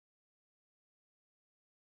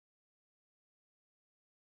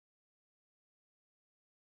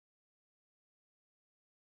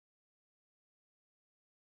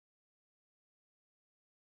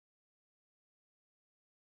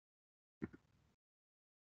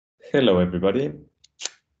Hello, everybody.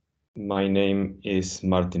 My name is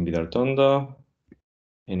Martin Bidartondo,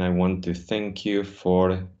 and I want to thank you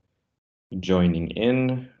for joining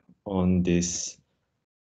in on this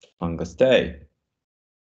Fungus Day.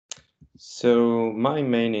 So my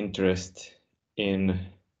main interest in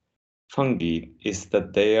fungi is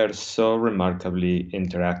that they are so remarkably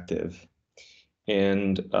interactive.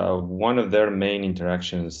 And one of their main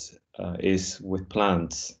interactions is with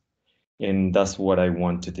plants. And that's what I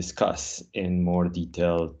want to discuss in more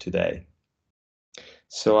detail today.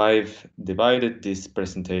 So I've divided this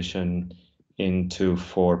presentation into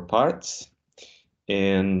 4 parts,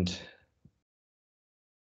 and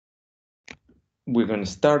we're going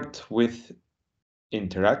to start with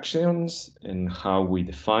interactions and how we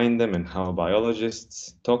define them and how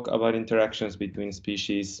biologists talk about interactions between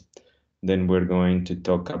species. Then we're going to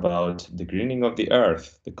talk about the greening of the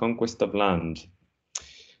earth, the conquest of land.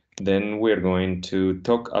 Then we're going to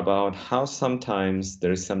talk about how sometimes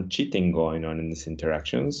there's some cheating going on in these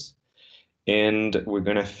interactions. And we're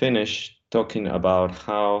going to finish talking about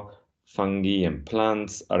how fungi and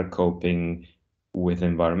plants are coping with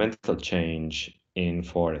environmental change in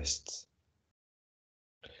forests.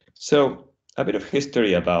 So a bit of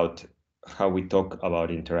history about how we talk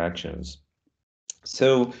about interactions.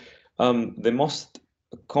 So the most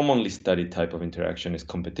commonly studied type of interaction is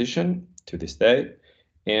competition to this day.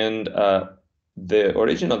 And the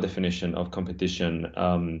original definition of competition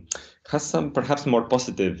has some perhaps more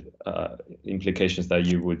positive implications that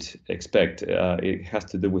you would expect. It has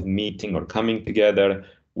to do with meeting or coming together,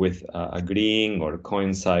 with agreeing or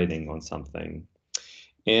coinciding on something.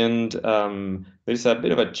 And there's a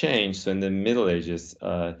bit of a change. So in the Middle Ages,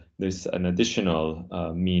 there's an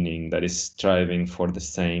additional meaning that is striving for the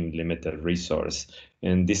same limited resource.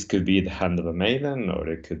 And this could be the hand of a maiden, or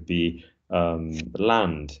it could be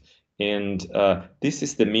land. And this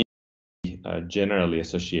is the meaning generally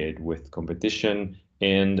associated with competition.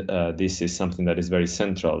 And this is something that is very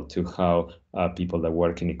central to how people that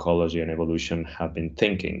work in ecology and evolution have been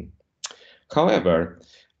thinking. However,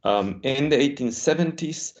 in the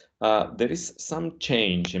 1870s, there is some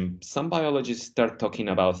change, and some biologists start talking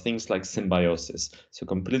about things like symbiosis. So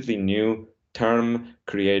completely new term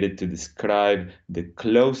created to describe the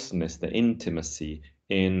closeness, the intimacy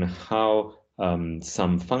in how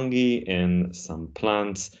some fungi and some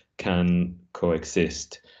plants can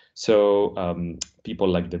coexist. So people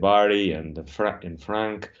like Devari and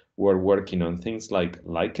Frank were working on things like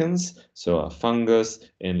lichens, so a fungus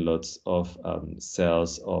and lots of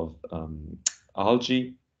cells of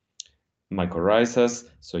algae, mycorrhizas,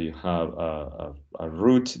 so you have a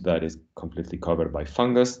root that is completely covered by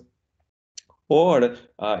fungus, or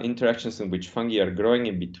interactions in which fungi are growing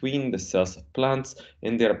in between the cells of plants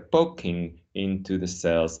and they are poking into the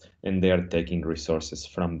cells and they are taking resources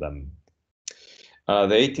from them.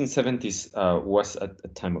 The 1870s was a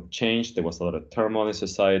time of change. There was a lot of turmoil in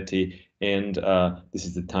society. And this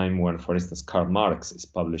is the time when, for instance, Karl Marx is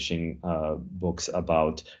publishing books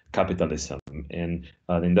about capitalism. And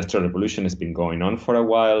the Industrial Revolution has been going on for a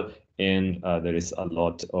while. And there is a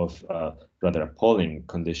lot of rather appalling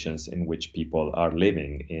conditions in which people are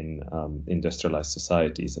living in industrialized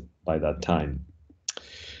societies by that time.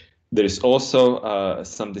 There is also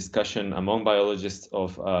some discussion among biologists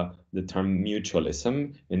of the term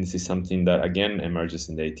mutualism, and this is something that again emerges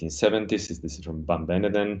in the 1870s. This is from Van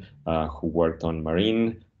Beneden, who worked on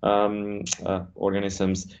marine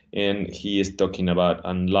organisms, and he is talking about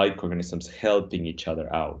unlike organisms helping each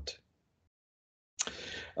other out.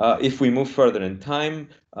 If we move further in time,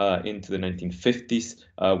 into the 1950s,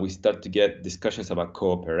 we start to get discussions about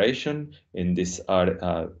cooperation, and these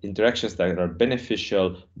are interactions that are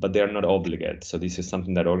beneficial, but they are not obligate. So this is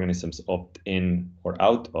something that organisms opt in or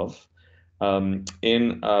out of.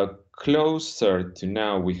 Closer to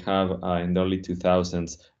now, we have in the early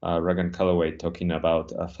 2000s, Regan Calloway talking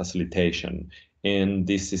about facilitation. And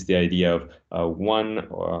this is the idea of one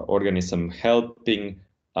organism helping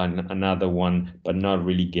another one, but not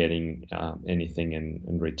really getting anything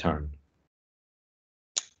in return.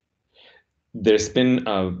 There's been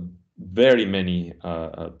very many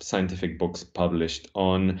scientific books published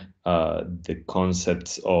on the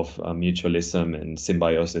concepts of mutualism and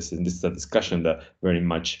symbiosis, and this is a discussion that very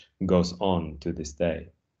much goes on to this day.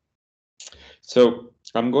 So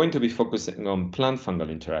I'm going to be focusing on plant-fungal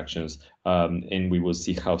interactions, and we will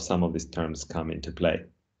see how some of these terms come into play.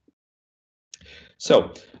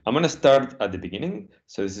 So I'm going to start at the beginning.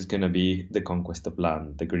 So this is going to be the conquest of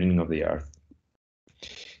land, the greening of the earth.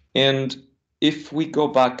 And If we go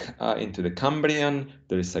back into the Cambrian,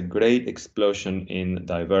 there is a great explosion in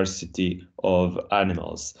diversity of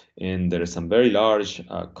animals, and there are some very large,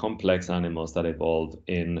 complex animals that evolved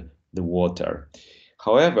in the water.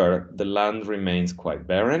 However, the land remains quite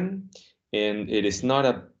barren, and it is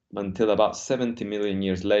not until about 70 million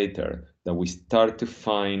years later that we start to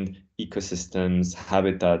find ecosystems,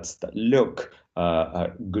 habitats that look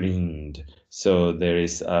greened. So there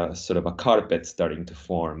is sort of a carpet starting to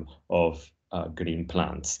form of green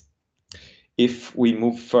plants. If we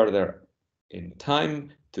move further in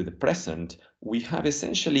time to the present, we have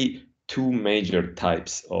essentially two major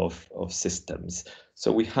types of systems.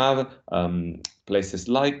 So we have places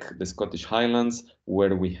like the Scottish Highlands,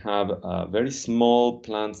 where we have very small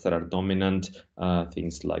plants that are dominant,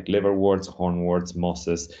 things like liverworts, hornworts,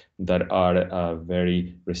 mosses, that are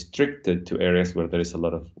very restricted to areas where there is a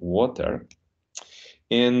lot of water.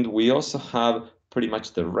 And we also have pretty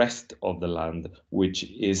much the rest of the land, which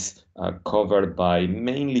is covered by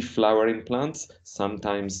mainly flowering plants,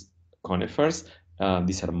 sometimes conifers.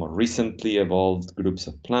 These are more recently evolved groups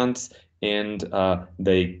of plants, and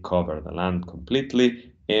they cover the land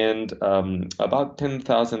completely. And about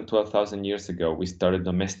 10,000, 12,000 years ago, we started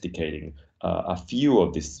domesticating a few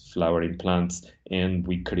of these flowering plants, and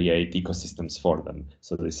we create ecosystems for them.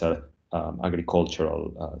 So these are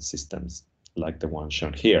agricultural systems, like the one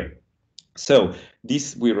shown here. So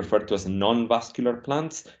these we refer to as non-vascular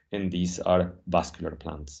plants, and these are vascular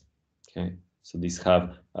plants. Okay, so these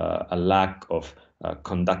have a lack of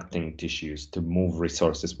conducting tissues to move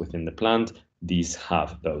resources within the plant. These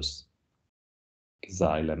have those,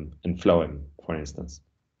 xylem and phloem, for instance.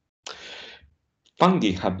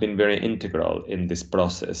 Fungi have been very integral in this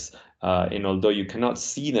process, and although you cannot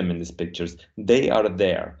see them in these pictures, they are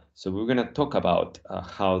there. So we're going to talk about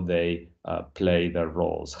how they play their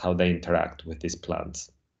roles, how they interact with these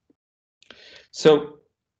plants. So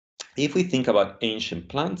if we think about ancient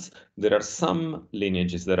plants, there are some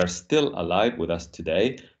lineages that are still alive with us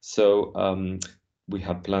today. So we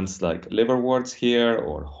have plants like liverworts here,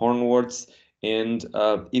 or hornworts. And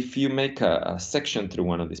if you make a section through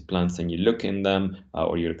one of these plants and you look in them,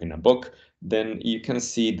 or you look in a book, then you can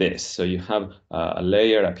see this. So you have a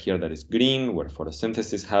layer up here that is green, where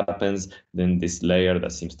photosynthesis happens. Then this layer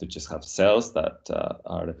that seems to just have cells that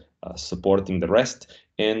are supporting the rest.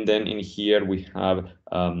 And then in here we have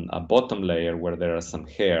a bottom layer where there are some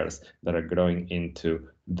hairs that are growing into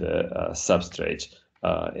the substrate,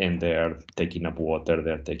 and they're taking up water,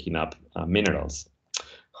 they're taking up minerals.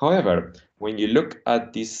 However, when you look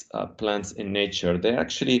at these plants in nature, they're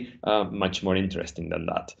actually much more interesting than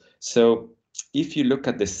that. So if you look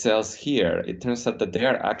at the cells here, it turns out that they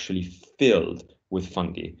are actually filled with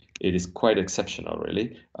fungi. It is quite exceptional,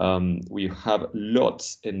 really. We have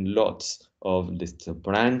lots and lots of little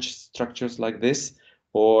branch structures like this,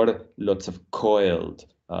 or lots of coiled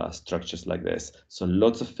structures like this. So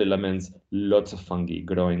lots of filaments, lots of fungi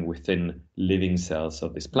growing within living cells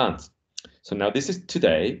of these plants. So now this is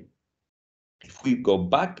today. If we go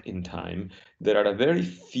back in time, there are a very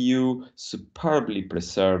few superbly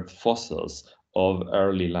preserved fossils of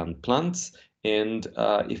early land plants. And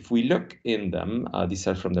if we look in them, these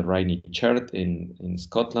are from the Riney Chert in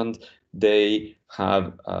Scotland. They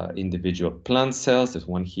have individual plant cells. There's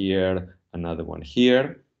one here, another one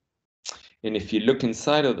here. And if you look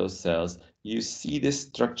inside of those cells, you see these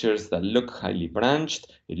structures that look highly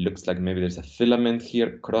branched. It looks like maybe there's a filament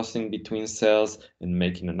here crossing between cells and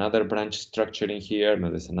making another branch structure in here. Now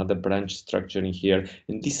there's another branch structure in here.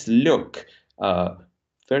 And these look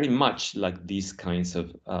very much like these kinds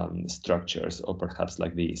of structures, or perhaps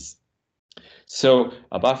like these. So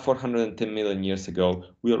about 410 million years ago,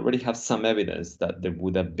 we already have some evidence that there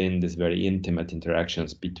would have been these very intimate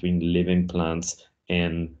interactions between living plants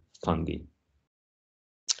and fungi.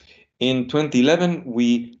 In 2011,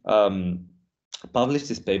 we published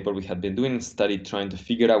this paper. We had been doing a study trying to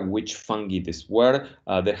figure out which fungi these were.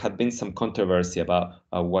 There had been some controversy about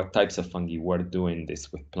what types of fungi were doing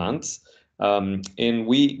this with plants. And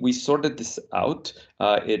we sorted this out.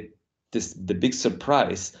 The big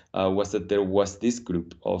surprise was that there was this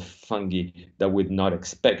group of fungi that we'd not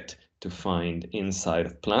expect to find inside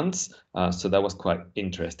of plants. So that was quite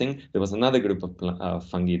interesting. There was another group of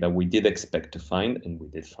fungi that we did expect to find, and we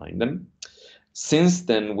did find them. Since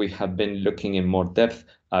then, we have been looking in more depth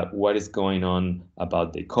at what is going on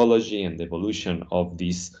about the ecology and the evolution of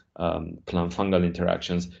these plant-fungal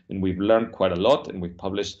interactions. And we've learned quite a lot, and we've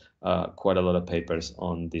published quite a lot of papers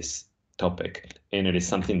on this topic. And it is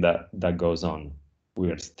something that goes on. We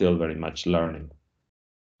are still very much learning.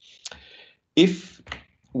 If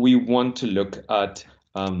we want to look at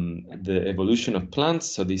the evolution of plants.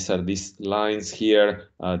 So these are these lines here,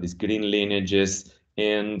 these green lineages,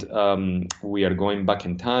 and we are going back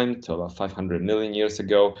in time to about 500 million years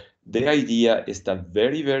ago. The idea is that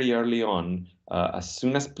very, very early on, as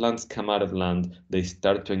soon as plants come out of land, they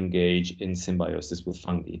start to engage in symbiosis with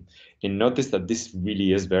fungi. And notice that this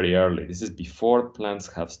really is very early. This is before plants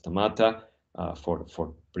have stomata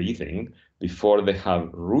for breathing, before they have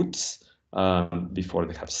roots, before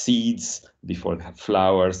they have seeds, before they have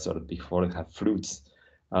flowers, or before they have fruits.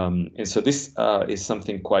 And so this is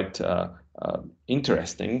something quite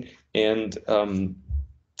interesting. And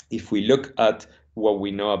if we look at what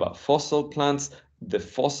we know about fossil plants, the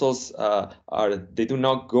fossils they do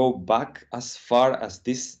not go back as far as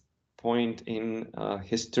this point in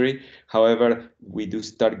history. However, we do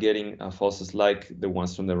start getting fossils like the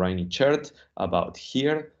ones from the Rainy Chert about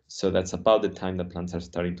here. So that's about the time that plants are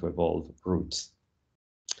starting to evolve roots.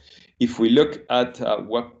 If we look at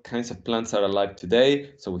what kinds of plants are alive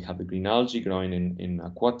today, so we have the green algae growing in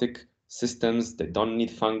aquatic systems. They don't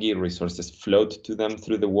need fungi, resources float to them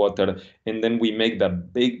through the water, and then we make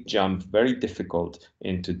that big jump, very difficult,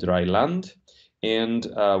 into dry land, and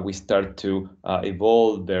we start to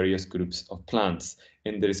evolve various groups of plants.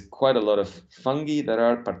 And there is quite a lot of fungi that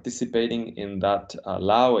are participating in that,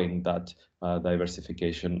 allowing that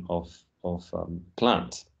diversification of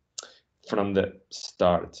plants from the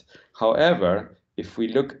start. However, if we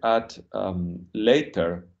look at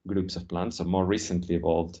later groups of plants, so more recently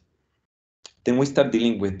evolved, then we start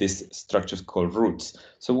dealing with these structures called roots.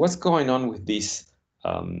 So what's going on with these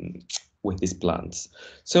plants?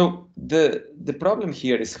 So the problem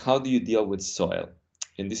here is, how do you deal with soil?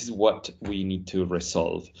 And this is what we need to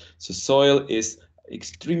resolve. So soil is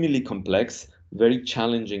extremely complex, very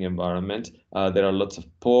challenging environment. There are lots of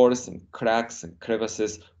pores and cracks and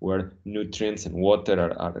crevices where nutrients and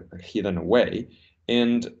water are hidden away.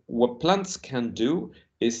 And what plants can do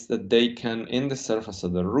is that they can, in the surface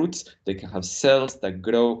of the roots, they can have cells that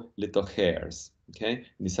grow little hairs. Okay,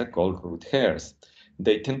 these are called root hairs.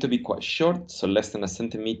 They tend to be quite short, so less than a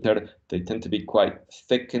centimeter. They tend to be quite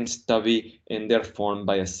thick and stubby, and they're formed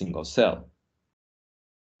by a single cell.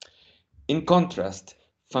 In contrast,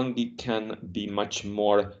 fungi can be much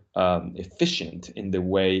more efficient in the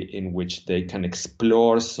way in which they can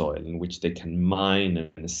explore soil, in which they can mine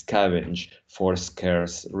and scavenge for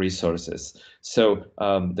scarce resources. So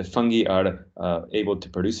the fungi are able to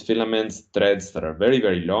produce filaments, threads that are very,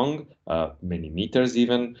 very long, many meters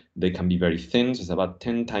even. They can be very thin, so it's about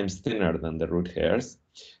 10 times thinner than the root hairs.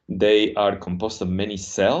 They are composed of many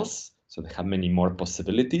cells, so they have many more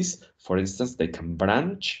possibilities. For instance, they can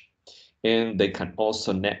branch, and they can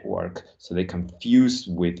also network, so they can fuse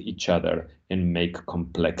with each other and make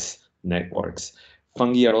complex networks.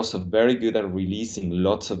 Fungi are also very good at releasing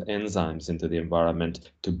lots of enzymes into the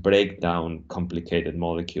environment to break down complicated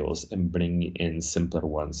molecules and bring in simpler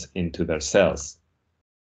ones into their cells.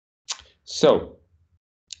 So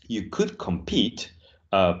you could compete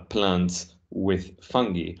plants with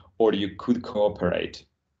fungi, or you could cooperate.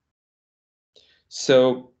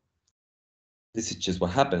 So this is just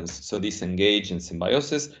what happens. So these engage in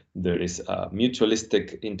symbiosis. There is a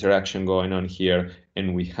mutualistic interaction going on here,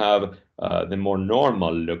 and we have the more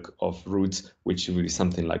normal look of roots, which will be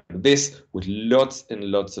something like this, with lots and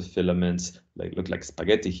lots of filaments, look like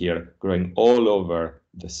spaghetti here, growing all over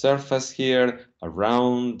the surface here,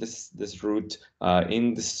 around this root,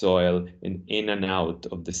 in the soil, and in and out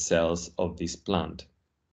of the cells of this plant.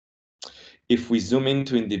 If we zoom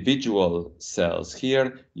into individual cells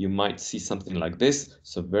here, you might see something like this.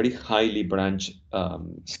 So very highly branched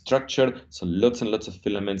structure. So lots and lots of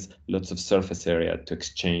filaments, lots of surface area to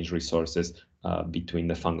exchange resources between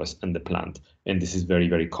the fungus and the plant. And this is very,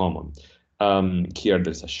 very common. Here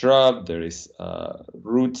there's a shrub, there is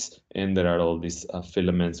roots, and there are all these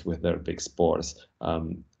filaments with their big spores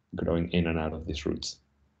growing in and out of these roots.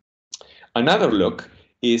 Another look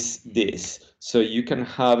is this. So you can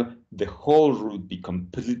have the whole root be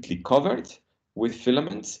completely covered with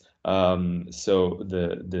filaments. So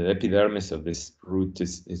the epidermis of this root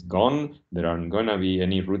is gone. There aren't going to be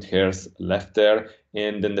any root hairs left there.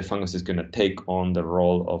 And then the fungus is going to take on the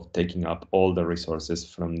role of taking up all the resources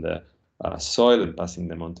from the soil and passing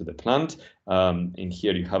them onto the plant. In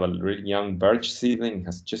here you have a really young birch seedling. It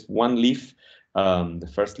has just one leaf.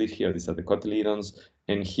 The first leaf here, these are the cotyledons.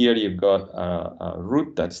 And here you've got a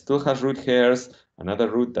root that still has root hairs, another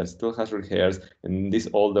root that still has root hairs, and these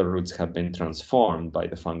older roots have been transformed by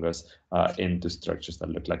the fungus into structures that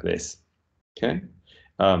look like this. Okay.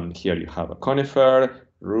 Here you have a conifer,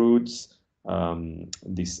 roots,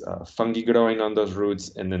 these fungi growing on those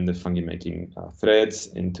roots, and then the fungi making threads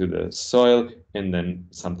into the soil, and then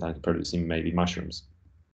sometimes producing maybe mushrooms.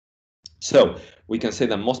 So we can say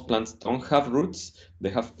that most plants don't have roots, they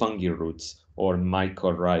have fungi roots or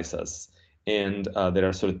mycorrhizas. And there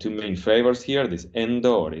are sort of two main flavors here, these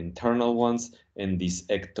endo or internal ones, and these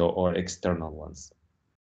ecto or external ones.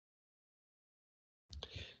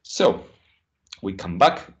 So we come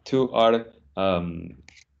back to our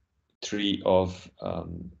tree of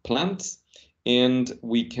plants, and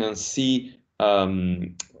we can see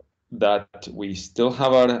that we still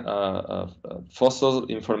have our fossil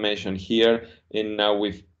information here, and now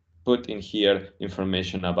we've put in here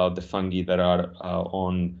information about the fungi that are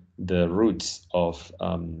on the roots of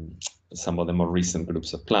some of the more recent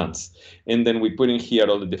groups of plants. And then we put in here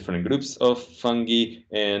all the different groups of fungi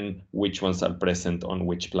and which ones are present on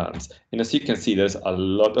which plants. And as you can see, there's a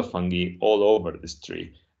lot of fungi all over this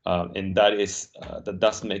tree. And that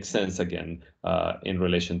does make sense again in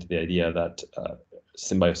relation to the idea that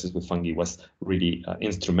symbiosis with fungi was really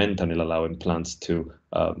instrumental in allowing plants to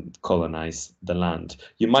colonize the land.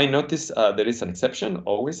 You might notice there is an exception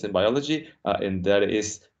always in biology, and that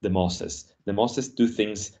is the mosses. The mosses do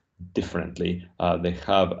things differently. They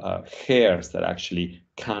have hairs that actually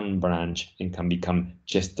can branch and can become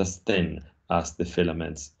just as thin as the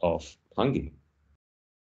filaments of fungi.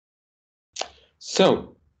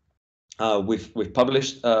 So we've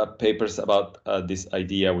published papers about this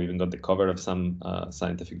idea. We even got the cover of some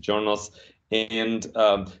scientific journals, and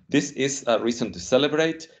this is a reason to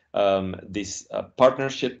celebrate. This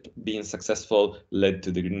partnership being successful led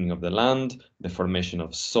to the greening of the land, the formation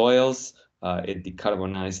of soils. It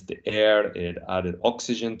decarbonized the air. It added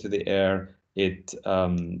oxygen to the air. It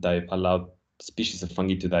allowed species of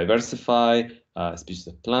fungi to diversify, species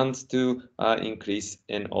of plants to increase,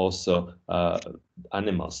 and also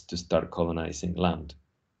animals to start colonizing land.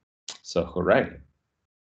 So hooray.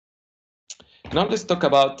 Now let's talk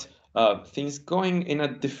about things going in a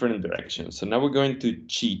different direction. So now we're going to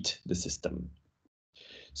cheat the system.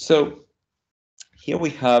 So here we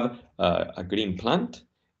have a green plant,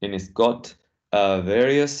 and it's got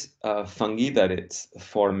various fungi that it's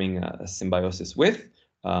forming a symbiosis with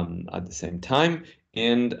at the same time.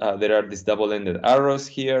 And there are these double-ended arrows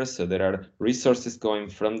here. So there are resources going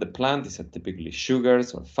from the plant. These are typically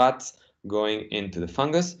sugars or fats going into the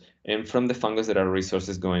fungus. And from the fungus, there are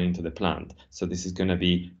resources going into the plant. So this is going to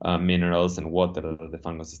be minerals and water that the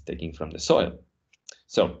fungus is taking from the soil.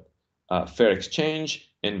 So fair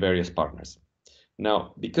exchange and various partners.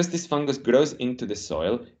 Now, because this fungus grows into the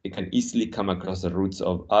soil, it can easily come across the roots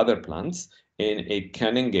of other plants, and it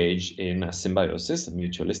can engage in a symbiosis, a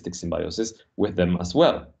mutualistic symbiosis with them as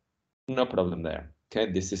well. No problem there.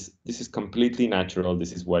 Okay, this is completely natural.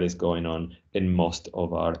 This is what is going on in most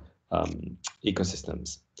of our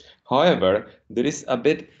ecosystems. However, there is a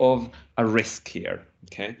bit of a risk here.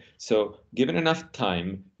 Okay, so given enough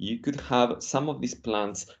time, you could have some of these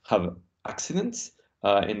plants have accidents.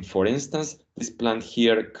 And for instance, this plant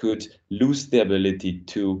here could lose the ability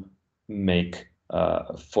to make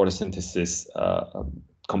photosynthesis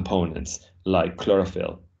components like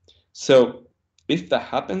chlorophyll. So if that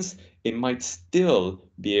happens, it might still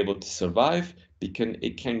be able to survive because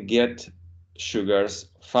it can get sugars,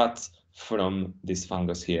 fats from this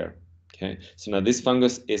fungus here. Okay, so now this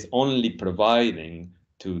fungus is only providing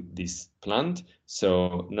to this plant,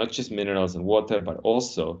 so not just minerals and water, but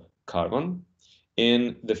also carbon.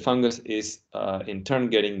 And the fungus is in turn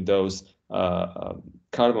getting those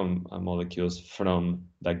carbon molecules from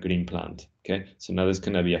that green plant. Okay, so now there's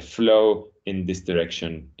going to be a flow in this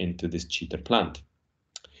direction into this cheater plant.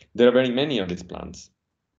 There are very many of these plants,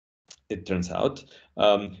 it turns out,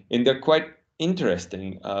 and they're quite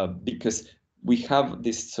interesting because we have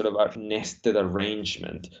this sort of nested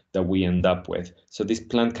arrangement that we end up with. So this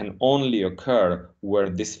plant can only occur where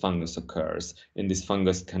this fungus occurs, and this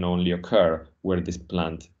fungus can only occur where this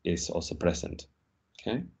plant is also present.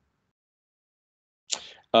 Okay.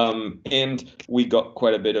 And we got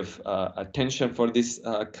quite a bit of attention for this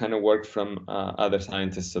kind of work from other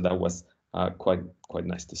scientists, so that was quite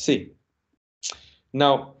nice to see.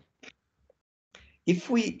 Now,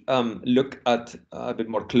 if we look at a bit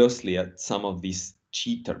more closely at some of these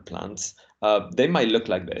cheater plants, they might look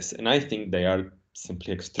like this, and I think they are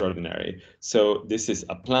simply extraordinary. So this is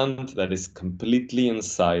a plant that is completely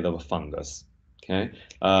inside of a fungus. Okay,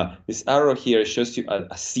 this arrow here shows you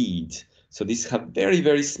a seed. So these have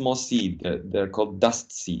very small seeds. They're called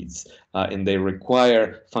dust seeds, and they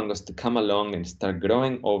require fungus to come along and start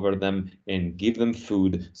growing over them and give them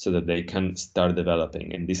food so that they can start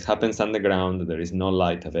developing. And this happens underground. There is no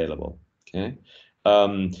light available. Okay,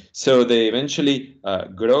 So they eventually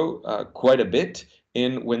grow quite a bit,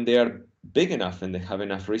 and when they are big enough and they have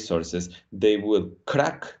enough resources, they will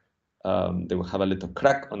crack. They will have a little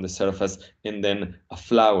crack on the surface, and then a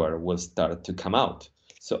flower will start to come out.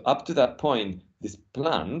 So up to that point, this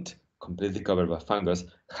plant, completely covered by fungus,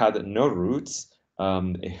 had no roots,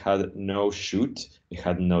 it had no shoot, it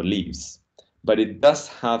had no leaves. But it does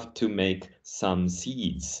have to make some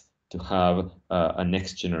seeds to have a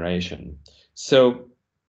next generation. So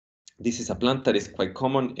this is a plant that is quite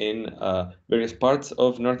common in various parts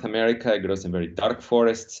of North America. It grows in very dark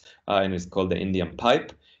forests, and it's called the Indian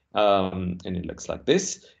pipe. And it looks like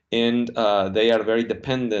this. And they are very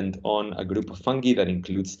dependent on a group of fungi that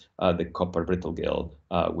includes the copper brittlegill,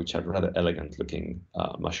 which are rather elegant looking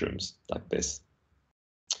mushrooms like this.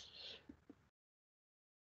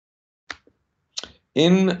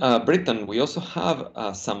 In Britain, we also have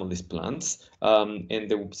some of these plants, and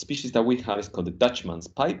the species that we have is called the Dutchman's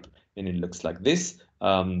pipe, and it looks like this.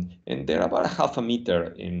 And they're about 0.5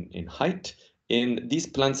 meter in height. And these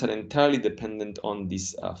plants are entirely dependent on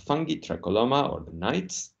these fungi, Tracholoma or the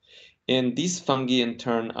knights. And these fungi, in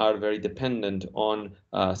turn, are very dependent on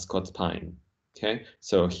Scots pine. Okay,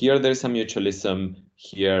 so here there's some mutualism.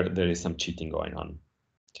 Here there is some cheating going on.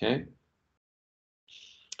 Okay.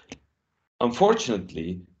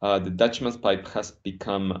 Unfortunately, the Dutchman's pipe has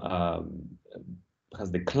has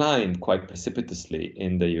declined quite precipitously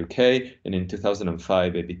in the UK, and in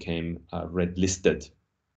 2005 it became red listed.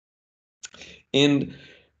 And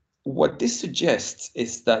what this suggests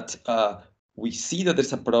is that we see that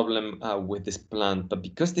there's a problem with this plant, but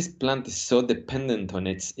because this plant is so dependent on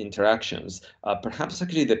its interactions, perhaps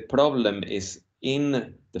actually the problem is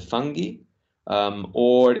in the fungi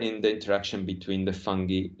or in the interaction between the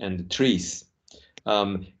fungi and the trees.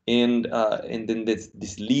 And then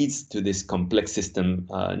this leads to this complex system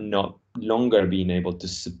not longer being able to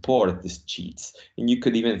support these cheats. And you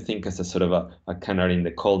could even think as a sort of a canary in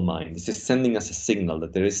the coal mine. This is sending us a signal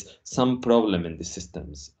that there is some problem in the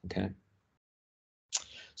systems. Okay.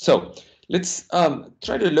 So let's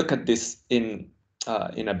try to look at this in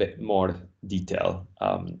a bit more detail,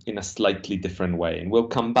 in a slightly different way, and we'll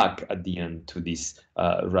come back at the end to these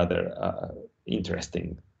rather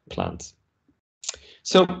interesting plants.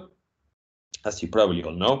 So, as you probably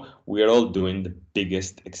all know, we are all doing the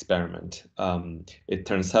biggest experiment. It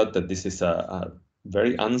turns out that this is a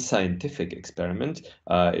very unscientific experiment.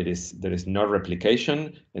 There is no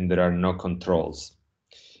replication and there are no controls.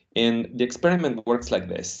 And the experiment works like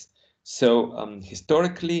this. So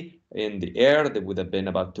historically, in the air, there would have been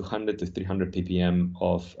about 200 to 300 ppm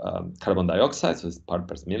of carbon dioxide, so it's part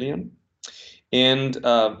per million. And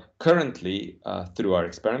currently, through our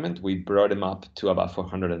experiment, we brought them up to about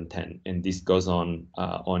 410, and this goes on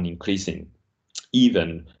increasing,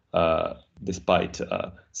 even despite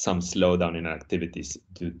some slowdown in activities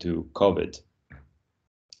due to COVID.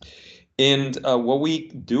 And what we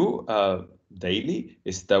do daily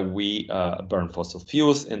is that we burn fossil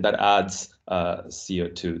fuels, and that adds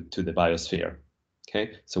CO2 to the biosphere.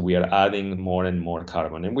 Okay, so we are adding more and more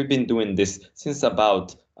carbon, and we've been doing this since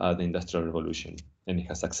about the Industrial Revolution, and it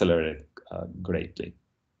has accelerated greatly.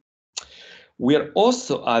 We are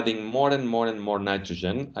also adding more and more and more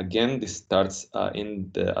nitrogen. Again, this starts at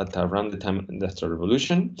around the time of the Industrial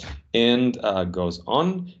Revolution and goes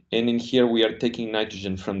on. And in here, we are taking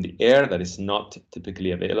nitrogen from the air that is not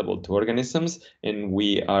typically available to organisms, and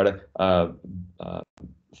we are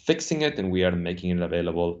fixing it, and we are making it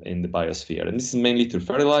available in the biosphere. And this is mainly through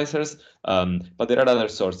fertilizers, but there are other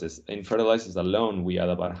sources. In fertilizers alone, we add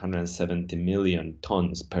about 170 million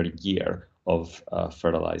tons per year of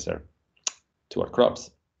fertilizer to our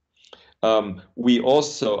crops. We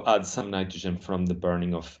also add some nitrogen from the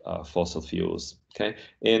burning of fossil fuels. Okay,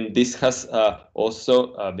 and this has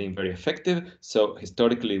also been very effective. So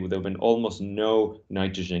historically, there have been almost no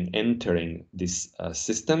nitrogen entering these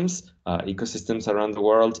systems, ecosystems around the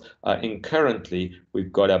world. And currently,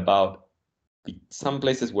 we've got about some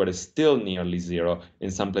places where it's still nearly zero.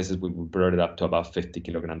 In some places, we brought it up to about 50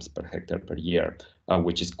 kilograms per hectare per year,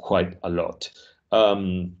 which is quite a lot.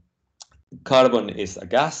 Carbon is a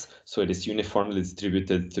gas, so it is uniformly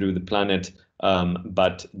distributed through the planet,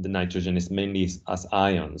 but the nitrogen is mainly as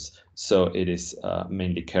ions, so it is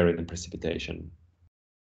mainly carried in precipitation.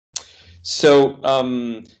 So,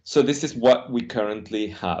 so this is what we currently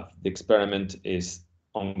have. The experiment is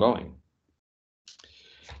ongoing.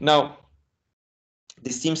 Now,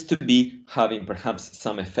 this seems to be having perhaps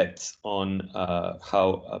some effects on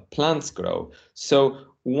how plants grow. So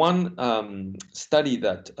one study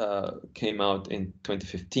that came out in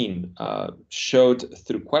 2015 showed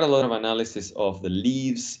through quite a lot of analysis of the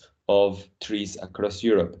leaves of trees across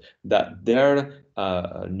Europe that their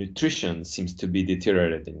nutrition seems to be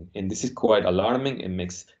deteriorating, and this is quite alarming and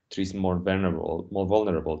makes trees more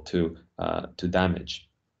vulnerable to damage.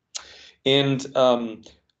 And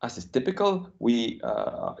as is typical,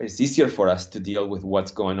 it's easier for us to deal with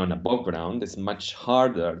what's going on above ground. It's much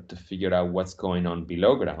harder to figure out what's going on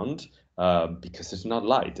below ground because it's not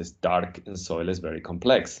light, it's dark, and soil is very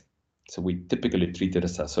complex. So we typically treat it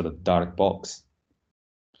as a sort of dark box.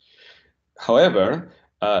 However,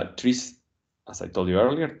 trees, as I told you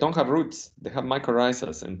earlier, don't have roots. They have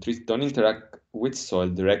mycorrhizas, and trees don't interact with soil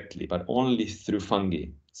directly, but only through fungi.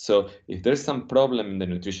 So if there's some problem in the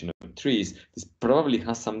nutrition of trees, this probably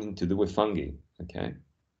has something to do with fungi, okay?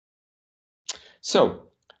 So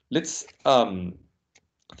let's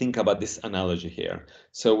think about this analogy here.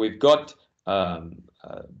 So we've got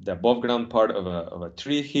the above ground part of a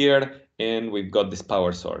tree here, and we've got this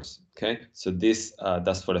power source, okay? So this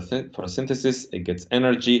does photosynthesis, it gets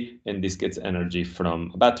energy, and this gets energy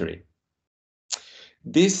from a battery.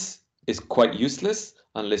 This is quite useless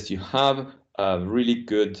unless you have a really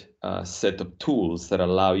good set of tools that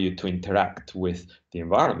allow you to interact with the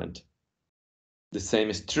environment. The same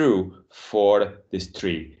is true for this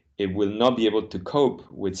tree. It will not be able to cope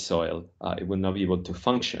with soil. It will not be able to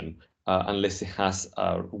function unless it has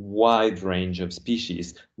a wide range of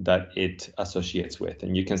species that it associates with.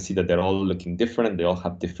 And you can see that they're all looking different. They all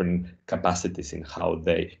have different capacities in how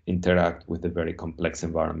they interact with the very complex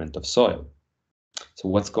environment of soil. So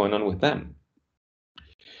what's going on with them?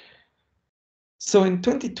 So in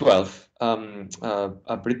 2012,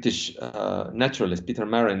 a British naturalist, Peter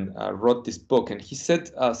Marin, wrote this book, and he said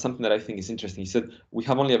something that I think is interesting. He said, we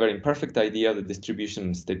have only a very imperfect idea of the distribution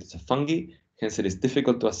and status of fungi, hence it is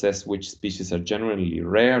difficult to assess which species are generally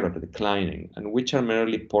rare or declining, and which are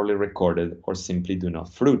merely poorly recorded or simply do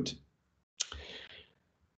not fruit.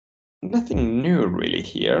 Nothing new really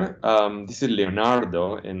here. This is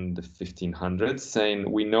Leonardo in the 1500s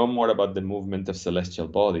saying we know more about the movement of celestial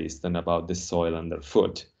bodies than about the soil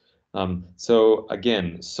underfoot. So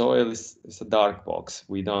again, soil is a dark box.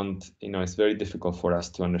 We don't, it's very difficult for us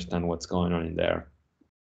to understand what's going on in there.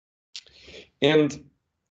 And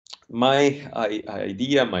my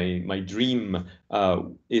idea, my dream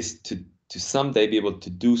is to someday be able to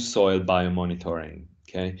do soil biomonitoring.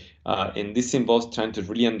 Okay, and this involves trying to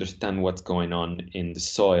really understand what's going on in the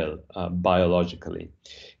soil biologically.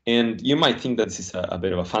 And you might think that this is a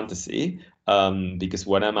bit of a fantasy because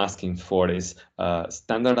what I'm asking for is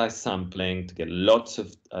standardized sampling to get lots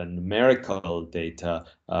of numerical data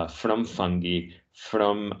from fungi,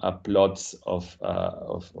 from plots of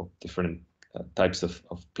different types of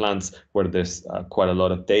plants where there's quite a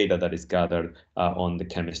lot of data that is gathered on the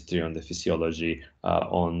chemistry, on the physiology,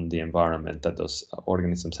 on the environment that those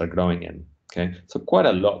organisms are growing in. Okay, so quite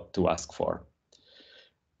a lot to ask for.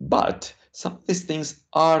 But some of these things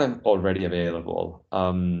are already available,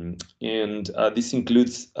 and this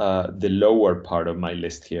includes the lower part of my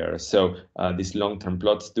list here. So these long-term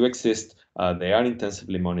plots do exist. They are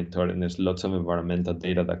intensively monitored, and there's lots of environmental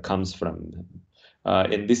data that comes from them.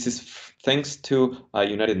 And this is thanks to a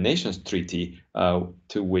United Nations treaty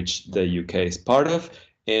to which the UK is part of.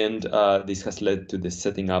 And this has led to the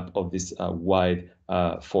setting up of this wide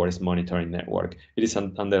forest monitoring network. It is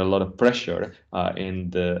under a lot of pressure,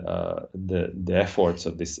 and the efforts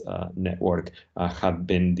of this network have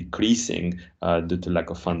been decreasing due to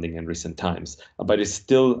lack of funding in recent times. But it's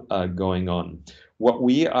still going on. What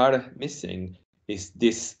we are missing is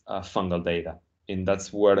this fungal data. And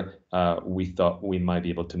that's where we thought we might be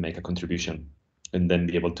able to make a contribution and then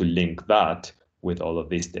be able to link that with all of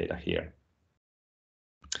this data here.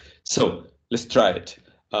 So let's try it.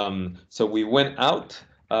 So we went out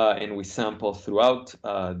and we sampled throughout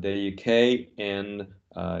the UK and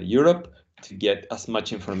Europe to get as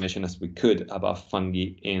much information as we could about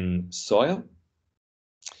fungi in soil.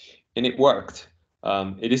 And it worked.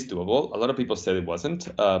 It is doable. A lot of people said it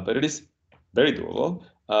wasn't, but it is very doable.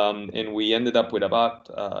 And we ended up with about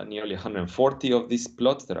nearly 140 of these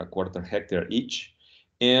plots that are quarter hectare each.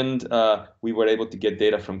 And we were able to get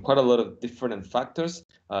data from quite a lot of different factors,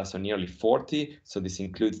 so nearly 40. So this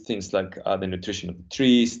includes things like the nutrition of the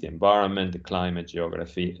trees, the environment, the climate,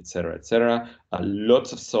 geography, et cetera,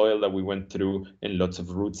 lots of soil that we went through and lots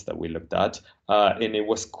of roots that we looked at. And it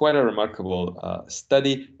was quite a remarkable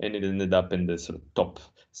study, and it ended up in the sort of top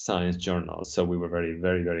science journal. So we were very,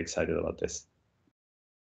 very, very excited about this.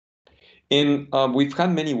 And we've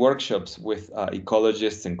had many workshops with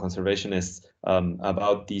ecologists and conservationists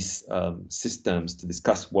about these systems to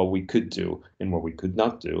discuss what we could do and what we could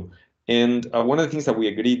not do. And one of the things that we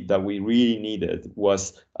agreed that we really needed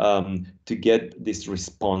was to get these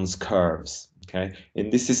response curves. Okay,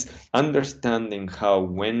 and this is understanding how,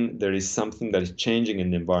 when there is something that is changing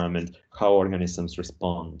in the environment, how organisms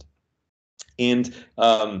respond. And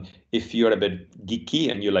if you're a bit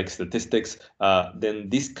geeky and you like statistics, then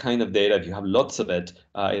this kind of data, if you have lots of it,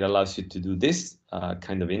 it allows you to do this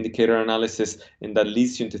kind of indicator analysis, and that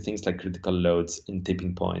leads you into things like critical loads and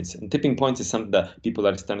tipping points. And tipping points is something that people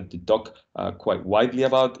are starting to talk quite widely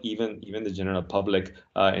about, even the general public,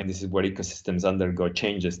 and this is where ecosystems undergo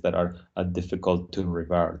changes that are difficult to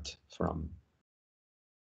revert from.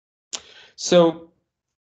 So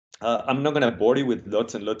I'm not going to bore you with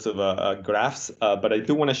lots and lots of graphs, but I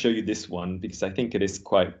do want to show you this one because I think it is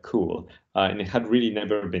quite cool. And it had really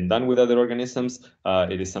never been done with other organisms.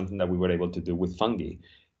 It is something that we were able to do with fungi.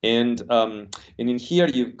 And in here,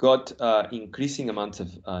 you've got increasing amounts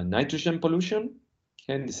of nitrogen pollution.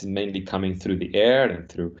 Okay, and this is mainly coming through the air and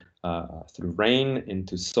through rain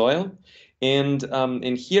into soil. And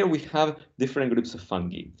in here, we have different groups of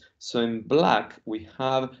fungi. So in black, we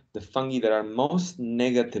have the fungi that are most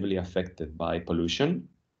negatively affected by pollution.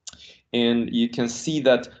 And you can see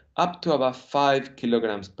that up to about 5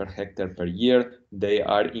 kilograms per hectare per year, they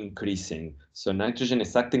are increasing. So nitrogen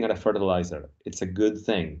is acting as a fertilizer. It's a good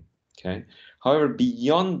thing. Okay. However,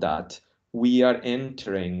 beyond that, we are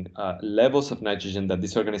entering levels of nitrogen that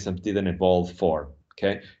these organisms didn't evolve for.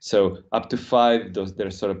 Okay, so up to 5, they're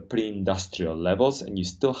sort of pre-industrial levels, and you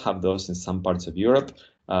still have those in some parts of Europe.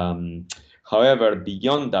 However,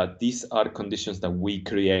 beyond that, these are conditions that we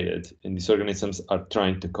created, and these organisms are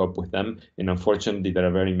trying to cope with them. And unfortunately, there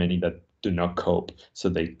are very many that do not cope, so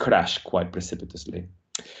they crash quite precipitously.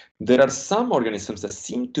 There are some organisms that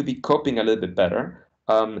seem to be coping a little bit better.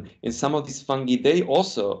 In some of these fungi, they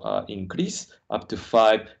also increase up to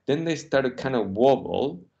 5. Then they start to kind of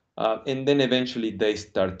wobble, and then eventually they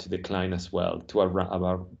start to decline as well to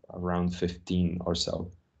around 15 or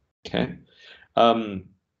so. Okay.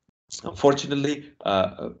 Unfortunately,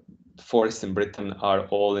 forests in Britain are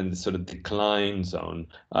all in the sort of decline zone,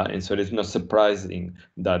 and so it's not surprising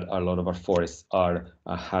that a lot of our forests are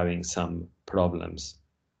having some problems.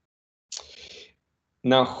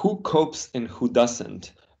 Now, who copes and who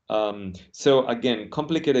doesn't? So again,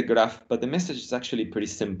 complicated graph, but the message is actually pretty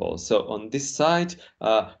simple. So on this side,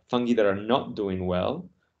 fungi that are not doing well,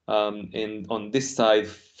 and on this side,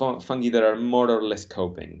 fungi that are more or less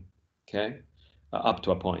coping, okay, up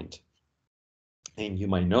to a point. And you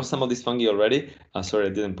might know some of these fungi already. Sorry, I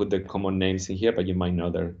didn't put the common names in here, but you might know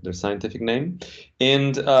their scientific name.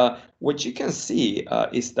 And what you can see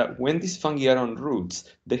is that when these fungi are on roots,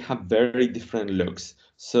 they have very different looks.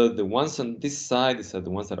 So the ones on this side, these are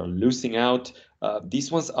the ones that are losing out.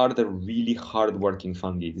 These ones are the really hard-working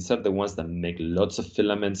fungi. These are the ones that make lots of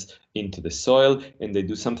filaments into the soil, and they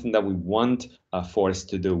do something that we want forests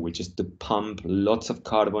to do, which is to pump lots of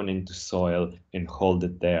carbon into soil and hold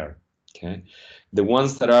it there. Okay. The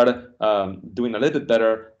ones that are doing a little bit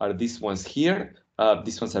better are these ones here.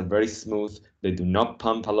 These ones are very smooth. They do not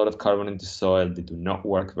pump a lot of carbon into soil. They do not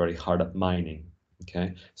work very hard at mining.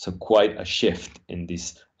 Okay, so quite a shift in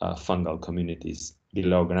these fungal communities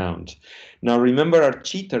below ground. Now remember our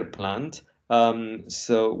cheater plant,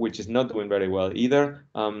 which is not doing very well either.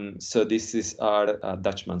 So this is our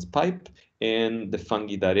Dutchman's pipe, and the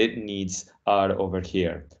fungi that it needs are over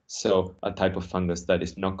here. So a type of fungus that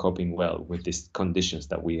is not coping well with these conditions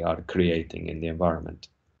that we are creating in the environment.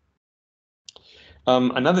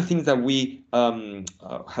 Another thing that we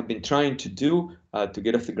have been trying to do to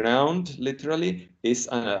get off the ground, literally, is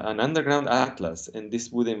an underground atlas. And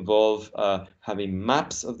this would involve having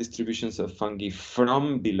maps of distributions of fungi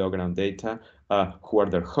from below ground data, who are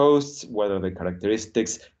their hosts, what are their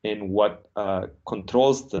characteristics, and what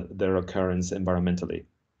controls their occurrence environmentally.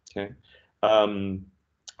 Okay.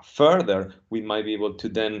 Further, we might be able to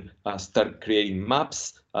then start creating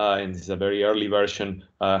maps, and this is a very early version,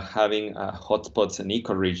 having hotspots and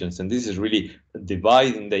ecoregions. And this is really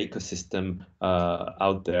dividing the ecosystem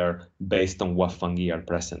out there based on what fungi are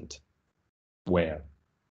present where.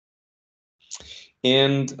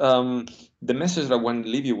 And the message that I want to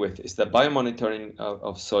leave you with is that biomonitoring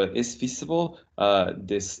of soil is feasible.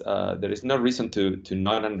 There is no reason to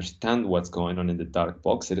not understand what's going on in the dark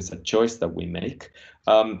box. It is a choice that we make.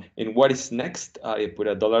 And what is next, I put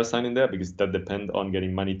a dollar sign in there because that depends on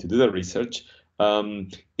getting money to do the research,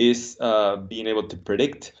 is being able to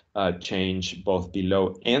predict change both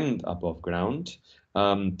below and above ground,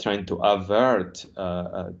 trying to avert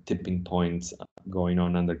tipping points going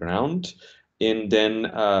on underground, and then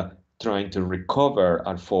trying to recover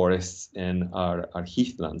our forests and our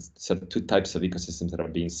heathlands. So two types of ecosystems that are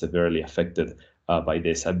being severely affected by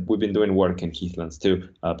this. We've been doing work in heathlands too,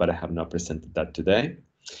 but I have not presented that today.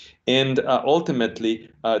 And ultimately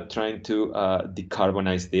trying to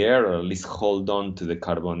decarbonize the air, or at least hold on to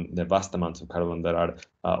the vast amounts of carbon that are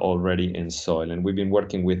already in soil. And we've been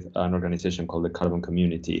working with an organization called the Carbon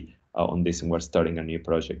Community on this, and we're starting a new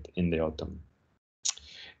project in the autumn.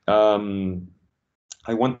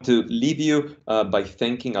 I want to leave you by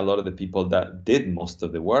thanking a lot of the people that did most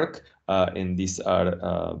of the work, and these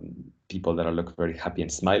are people that are looking very happy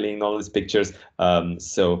and smiling in all these pictures.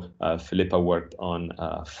 So Philippa worked on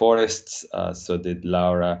forests, so did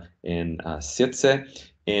Laura in Sietse,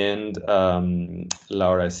 and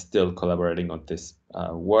Laura is still collaborating on this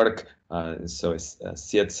work, so is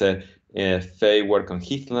Sietse. Faye worked on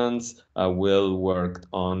heathlands, Will worked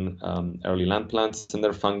on early land plants and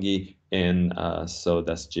their fungi, and so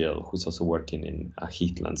does Jill, who's also working in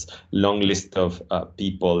heathlands. Long list of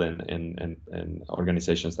people and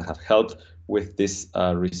organizations that have helped with this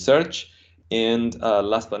research. And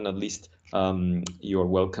last but not least, you're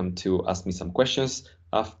welcome to ask me some questions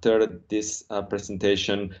after this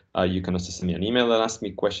presentation. You can also send me an email and ask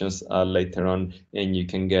me questions later on, and you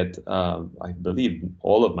can get, I believe,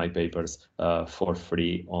 all of my papers for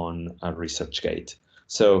free on ResearchGate.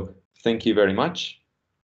 So thank you very much.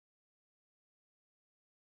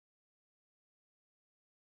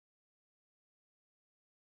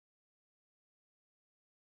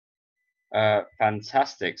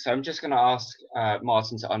 Fantastic. So I'm just going to ask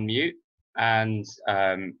Martin to unmute, and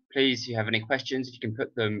please, if you have any questions, if you can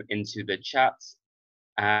put them into the chat.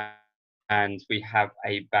 And we have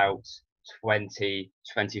about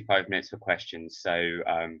 20-25 minutes for questions. So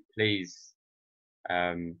please,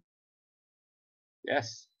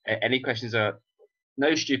 yes, any questions are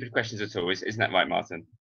no stupid questions at all. Isn't that right, Martin?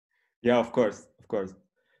 Yeah, of course, of course.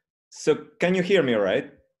 So can you hear me all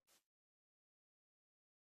right?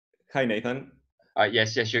 Hi, Nathan.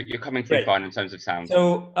 Yes, you're coming through fine in terms of sound.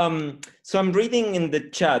 So, so I'm reading in the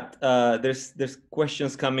chat. There's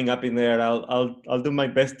questions coming up in there. I'll do my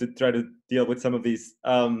best to try to deal with some of these.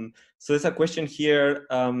 So there's a question here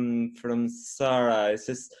from Sarah. It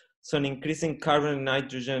says, so an increasing carbon and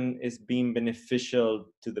nitrogen is being beneficial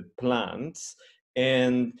to the plants,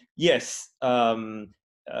 and yes,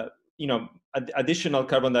 you know, additional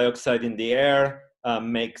carbon dioxide in the air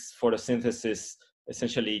makes photosynthesis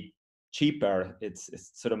essentially cheaper. It's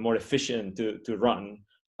sort of more efficient to run,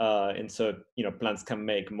 and so you know plants can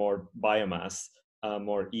make more biomass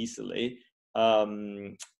more easily.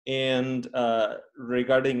 And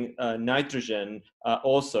regarding nitrogen,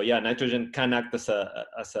 also, yeah, nitrogen can act as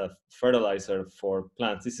a fertilizer for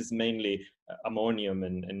plants. This is mainly ammonium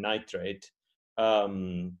and nitrate.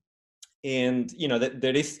 And you know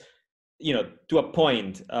there is, you know, to a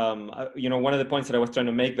point, you know, one of the points that I was trying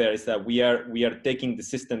to make there is that we are taking the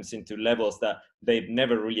systems into levels that they've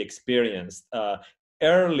never really experienced.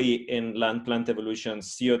 Early in land plant evolution,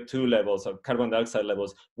 CO2 levels or carbon dioxide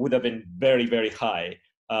levels would have been very, very high,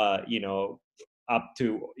 you know, up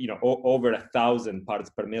to, you know, over 1,000 parts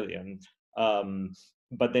per million.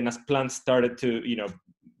 But then as plants started to, you know,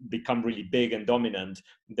 become really big and dominant,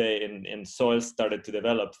 they and soils started to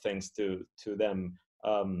develop things to them.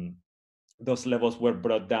 Those levels were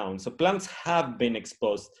brought down. So plants have been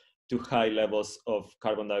exposed to high levels of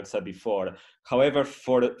carbon dioxide before. However,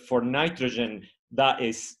 for nitrogen, that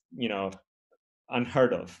is, you know,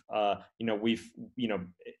 unheard of. You know, we've, you know,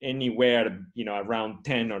 anywhere, you know, around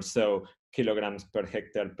 10 or so kilograms per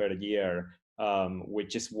hectare per year,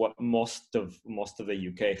 which is what most of the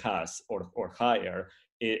UK has, or higher.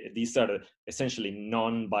 These are essentially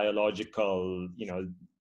non-biological, you know,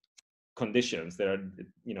 conditions. There are,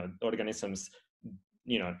 you know, organisms,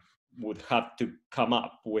 you know, would have to come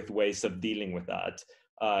up with ways of dealing with that.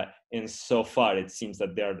 And so far, it seems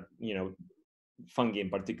that there are, you know, fungi in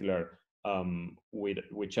particular,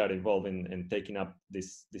 which are involved in taking up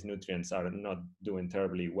these nutrients, are not doing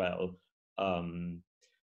terribly well.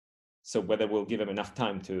 So whether we'll give them enough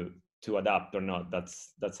time to adapt or not,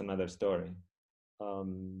 that's another story.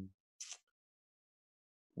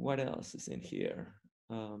 What else is in here?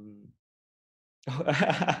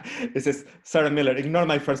 This is Sarah Miller. Ignore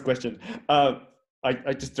my first question. I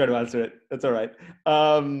just try to answer it. That's all right.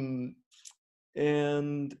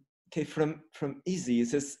 And okay, from Izzy, it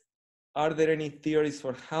says, are there any theories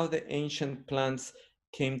for how the ancient plants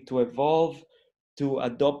came to evolve to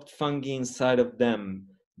adopt fungi inside of them?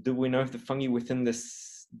 Do we know if the fungi within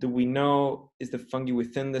this? Do we know is the fungi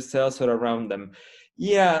within the cells or around them?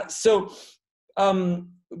 Yeah. So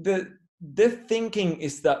the thinking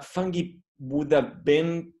is that fungi would have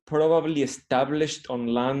been probably established on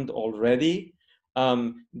land already.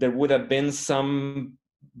 There would have been some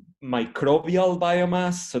microbial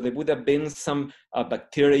biomass, so there would have been some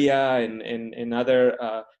bacteria and other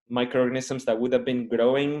microorganisms that would have been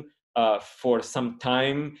growing for some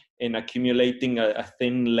time and accumulating a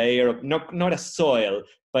thin layer of, not a soil,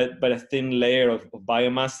 but a thin layer of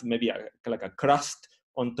biomass, maybe like a crust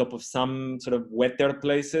on top of some sort of wetter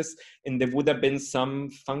places, and there would have been some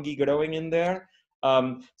fungi growing in there.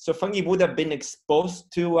 So fungi would have been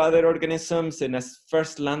exposed to other organisms, and as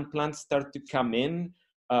first land plants start to come in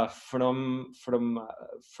from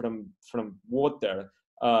water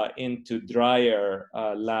into drier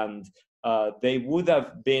land, they would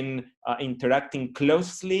have been interacting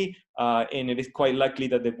closely, and it is quite likely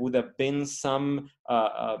that there would have been some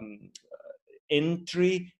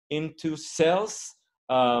entry into cells.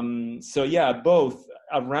 So yeah, both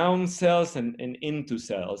around cells and into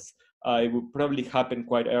cells. It would probably happen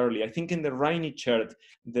quite early. I think in the Rainy chart,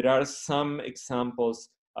 there are some examples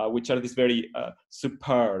which are this very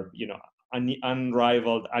superb,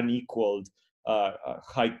 unrivaled, unequaled,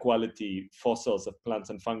 high quality fossils of plants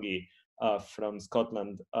and fungi from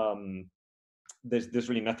Scotland. There's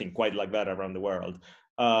really nothing quite like that around the world.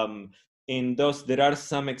 In those, there are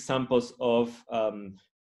some examples of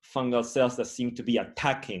fungal cells that seem to be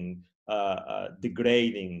attacking,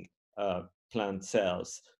 degrading plant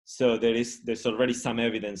cells. So there's already some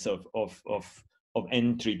evidence of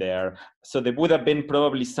entry there. So there would have been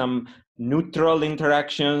probably some neutral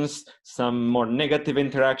interactions, some more negative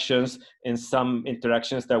interactions, and some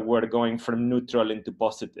interactions that were going from neutral into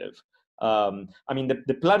positive. I mean,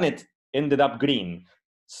 the planet ended up green.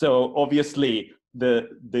 So obviously the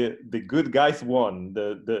good guys won.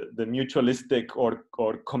 The mutualistic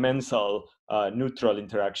or commensal neutral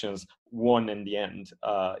interactions won in the end.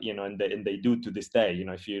 And they do to this day.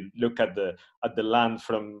 If you look at the land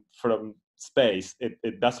from space,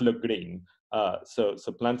 it does look green. So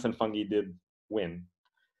plants and fungi did win.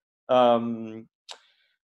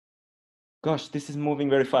 Gosh, this is moving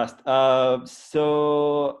very fast.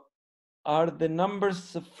 So are the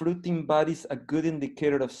numbers of fruiting bodies a good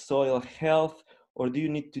indicator of soil health, or do you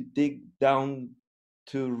need to dig down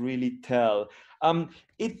to really tell?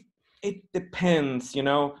 It depends,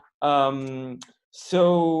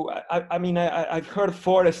 So I've heard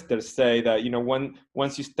foresters say that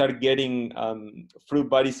once you start getting fruit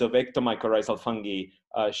bodies of ectomycorrhizal fungi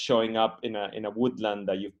showing up in a woodland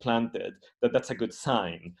that you've planted, that's a good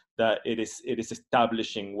sign that it is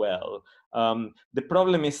establishing well. The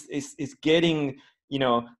problem is getting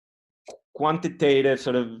quantitative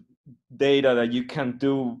sort of data that you can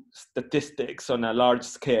do statistics on a large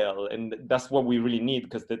scale, and that's what we really need,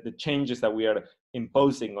 because the changes that we are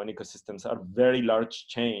imposing on ecosystems are very large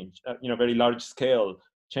very large scale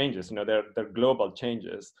changes. They're global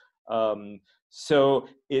changes. So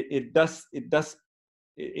it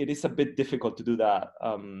is a bit difficult to do that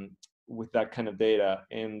with that kind of data.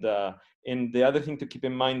 And the other thing to keep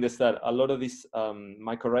in mind is that a lot of these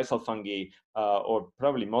mycorrhizal fungi, or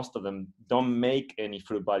probably most of them, don't make any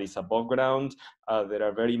fruit bodies above ground. There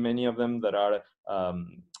are very many of them that are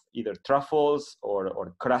either truffles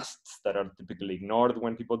or crusts that are typically ignored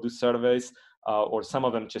when people do surveys, or some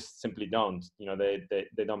of them just simply don't.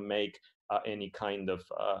 They don't make any kind of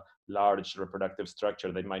large reproductive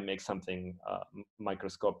structure. They might make something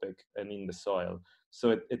microscopic and in the soil.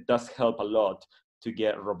 So it does help a lot to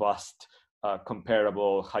get robust,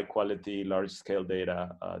 comparable, high quality, large scale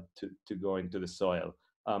data to go into the soil.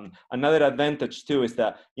 Another advantage too is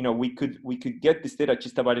that we could get this data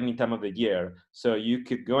just about any time of the year. So you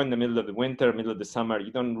could go in the middle of the winter, middle of the summer.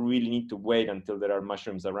 You don't really need to wait until there are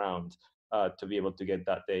mushrooms around to be able to get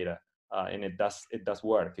that data. And it does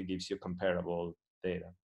work. It gives you comparable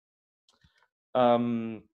data.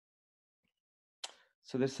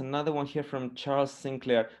 So there's another one here from Charles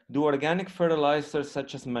Sinclair. Do organic fertilizers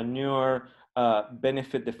such as manure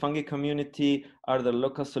benefit the fungi community? Are there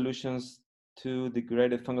local solutions to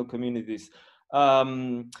degraded fungal communities?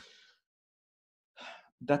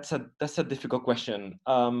 That's a difficult question.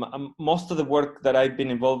 Most of the work that I've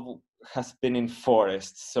been involved has been in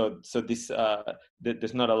forests, so this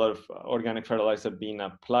there's not a lot of organic fertilizer being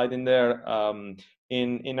applied in there.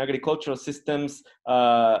 In agricultural systems,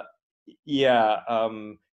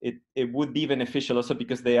 it would be beneficial also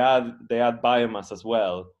because they add biomass as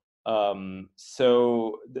well.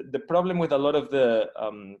 So the problem with a lot of the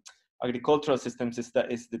agricultural systems is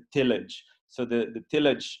the tillage. So the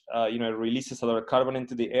tillage, releases a lot of carbon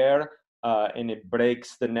into the air, and it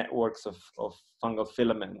breaks the networks of fungal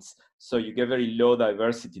filaments. So you get very low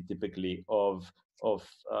diversity typically of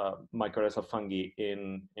mycorrhizal fungi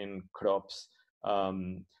in crops.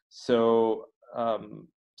 So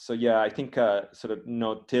so yeah, I think sort of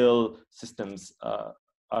no-till systems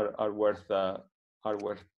are worth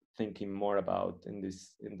thinking more about in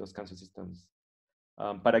those kinds of systems.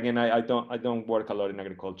 But again, I don't work a lot in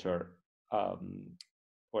agriculture, or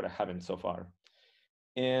I haven't so far.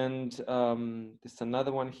 And there's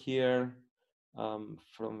another one here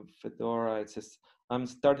from Fedora. It says, I'm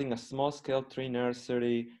starting a small-scale tree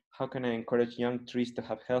nursery. How can I encourage young trees to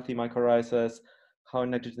have healthy mycorrhizas? How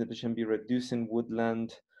nitrogen depletion be reduced in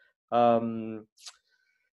woodland?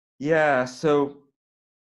 Yeah, so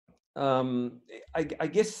I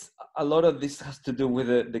guess a lot of this has to do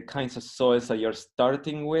with the kinds of soils that you're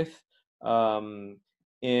starting with. And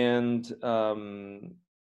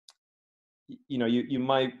you know, you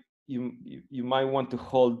might want to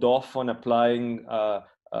hold off on applying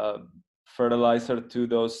fertilizer to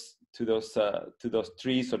those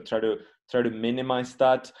trees, or try to minimize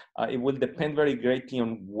that. It will depend very greatly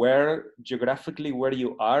on geographically where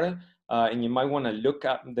you are, and you might want to look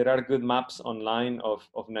at. There are good maps online of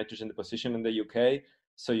nitrogen deposition in the UK,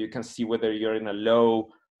 so you can see whether you're in a low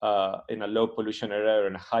pollution area or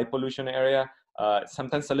in a high pollution area.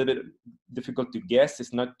 Sometimes a little bit difficult to guess.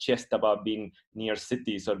 It's not just about being near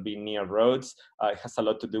cities or being near roads. It has a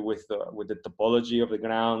lot to do with the topology of the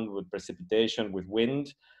ground, with precipitation, with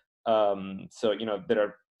wind. So you know, there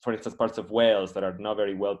are, for instance, parts of Wales that are not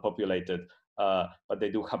very well populated, but they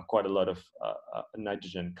do have quite a lot of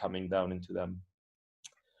nitrogen coming down into them.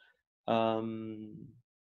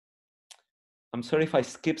 I'm sorry if I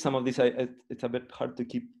skip some of these. It's a bit hard to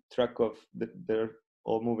keep track of. They're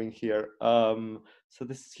all moving here. So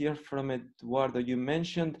this is here from Eduardo. You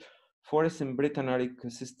mentioned forests in Britain are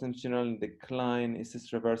ecosystems generally in decline. Is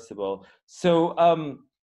this reversible? So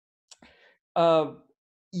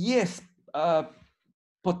yes,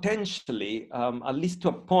 potentially, at least to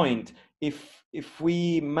a point. If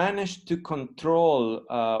we manage to control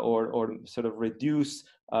or sort of reduce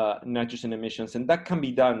nitrogen emissions, and that can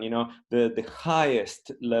be done. You know, the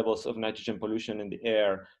highest levels of nitrogen pollution in the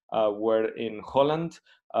air were in Holland,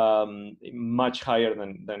 much higher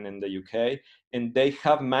than in the UK, and they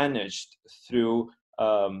have managed through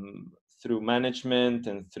management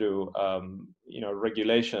and through you know,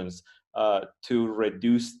 regulations to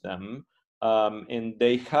reduce them, and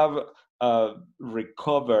they have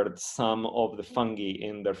recovered some of the fungi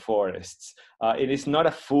in their forests. It is not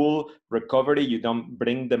a full recovery. You don't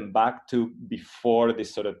bring them back to before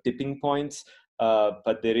these sort of tipping points,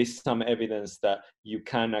 but there is some evidence that you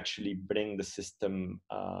can actually bring the system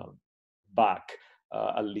back,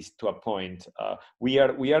 at least to a point. We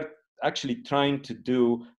are actually trying to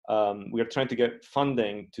do, we are trying to get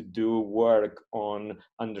funding to do work on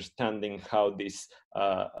understanding how this,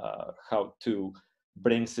 how to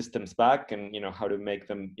bring systems back, and you know, how to make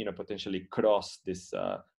them, you know, potentially cross this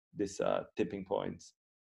tipping points.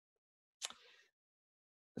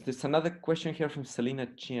 There's another question here from Selina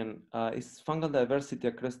Chian. Is fungal diversity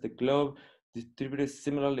across the globe distributed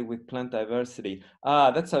similarly with plant diversity?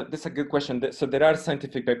 That's a good question. So there are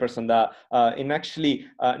scientific papers on that, and actually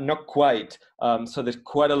not quite. So there's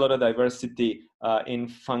quite a lot of diversity in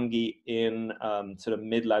fungi in sort of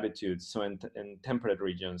mid-latitudes, so in temperate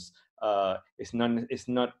regions. It's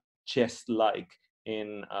not just like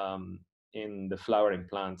in the flowering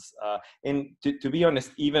plants. And to be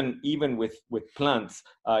honest, even with plants,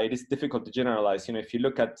 it is difficult to generalize. You know, if you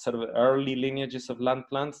look at sort of early lineages of land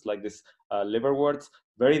plants, like this liverworts,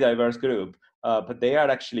 very diverse group, but they are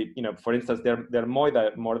actually, you know, for instance, they're more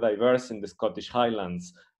diverse in the Scottish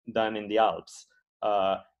Highlands than in the Alps.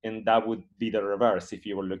 And that would be the reverse if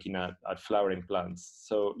you were looking at flowering plants.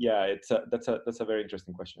 So yeah, that's a very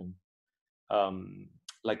interesting question.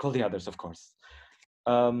 Like all the others, of course.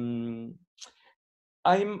 I'm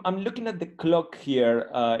looking at the clock here,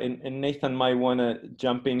 and Nathan might want to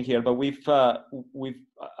jump in here, but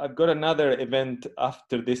I've got another event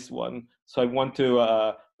after this one, so I want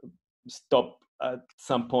to stop at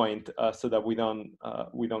some point so that we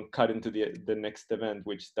don't cut into the next event,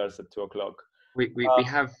 which starts at 2 o'clock. We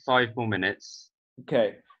have 5 more minutes.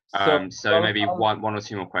 Okay. So maybe one or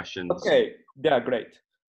two more questions. Okay. Yeah. Great.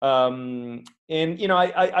 And you know,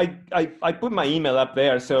 I put my email up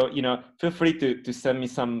there, so you know, feel free to send me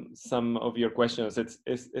some of your questions.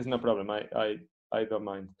 It's no problem. I don't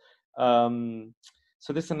mind.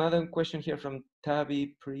 So there's another question here from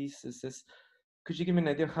Tabby Priest. It says, could you give me an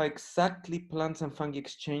idea how exactly plants and fungi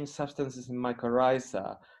exchange substances in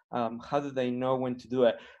mycorrhiza? How do they know when to do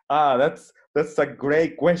it? That's a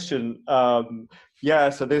great question.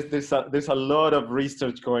 Yeah, so there's a lot of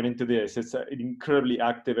research going into this. It's an incredibly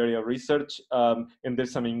active area of research, and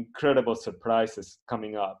there's some incredible surprises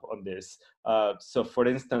coming up on this. So, for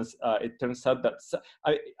instance, it turns out that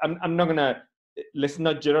I'm not gonna, let's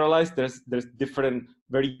not generalize. There's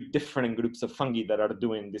very different groups of fungi that are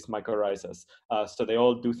doing these mycorrhizas. So they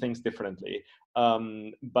all do things differently.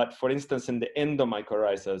 But for instance, in the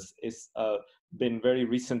endomycorrhizas, it's been very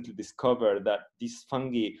recently discovered that these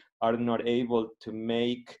fungi are not able to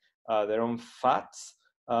make their own fats,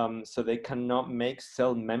 so they cannot make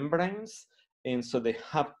cell membranes, and so they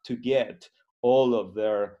have to get all of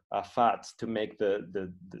their fats to make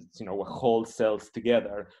the whole cells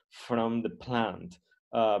together from the plant.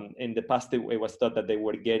 In the past, it was thought that they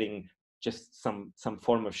were getting just some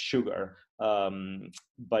form of sugar,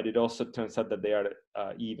 but it also turns out that they are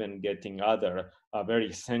even getting other very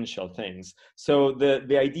essential things. So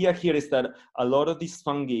the idea here is that a lot of these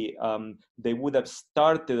fungi, they would have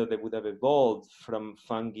started, or they would have evolved from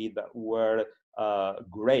fungi that were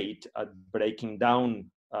great at breaking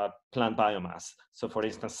down plant biomass. So for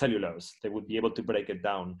instance, cellulose, they would be able to break it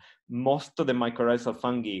down. Most of the mycorrhizal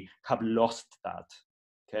fungi have lost that,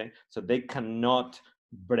 okay? So they cannot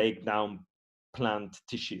break down plant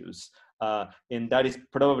tissues. And that is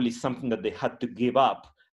probably something that they had to give up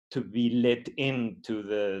to be let into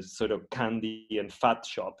the sort of candy and fat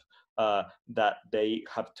shop, that they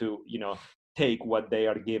have to, take what they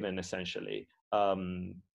are given essentially.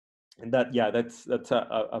 And that's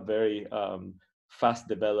a very fast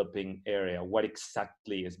developing area. What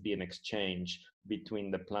exactly is being exchanged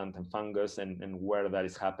between the plant and fungus, and where that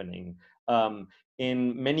is happening.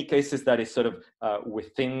 In many cases, that is sort of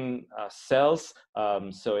within cells.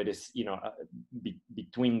 So it is,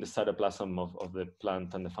 between the cytoplasm of the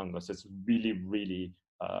plant and the fungus. It's really, really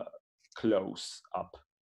close up.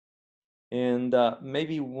 And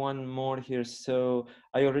maybe one more here. So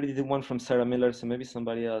I already did one from Sarah Miller, so maybe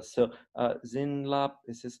somebody else. So ZinLab,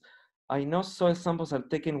 it says, I know soil samples are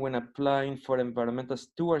taken when applying for environmental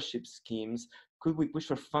stewardship schemes. Could we push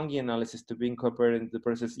for fungi analysis to be incorporated into the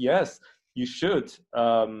process? Yes, you should.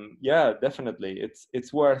 Yeah, definitely.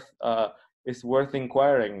 It's worth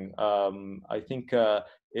inquiring. I think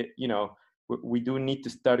we do need to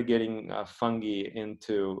start getting fungi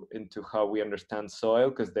into how we understand soil,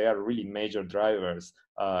 because they are really major drivers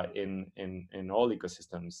in all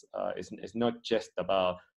ecosystems. It's not just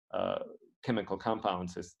about chemical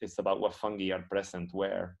compounds. It's about what fungi are present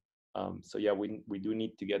where. So yeah, we do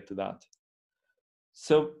need to get to that.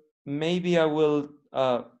 So maybe I will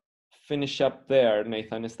finish up there,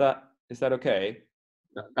 Nathan. Is that okay?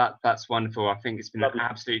 That's wonderful. I think it's been Lovely. an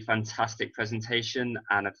absolutely fantastic presentation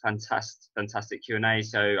and a fantastic Q&A.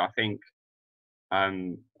 So I think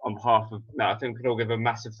on behalf of, I think we can all give a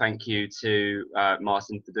massive thank you to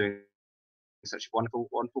Martin for doing such a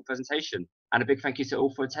wonderful presentation, and a big thank you to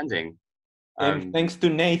all for attending. And thanks to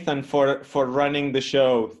Nathan for running the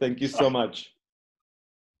show. Thank you so much.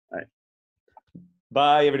 Right.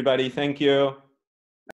 Bye, everybody. Thank you.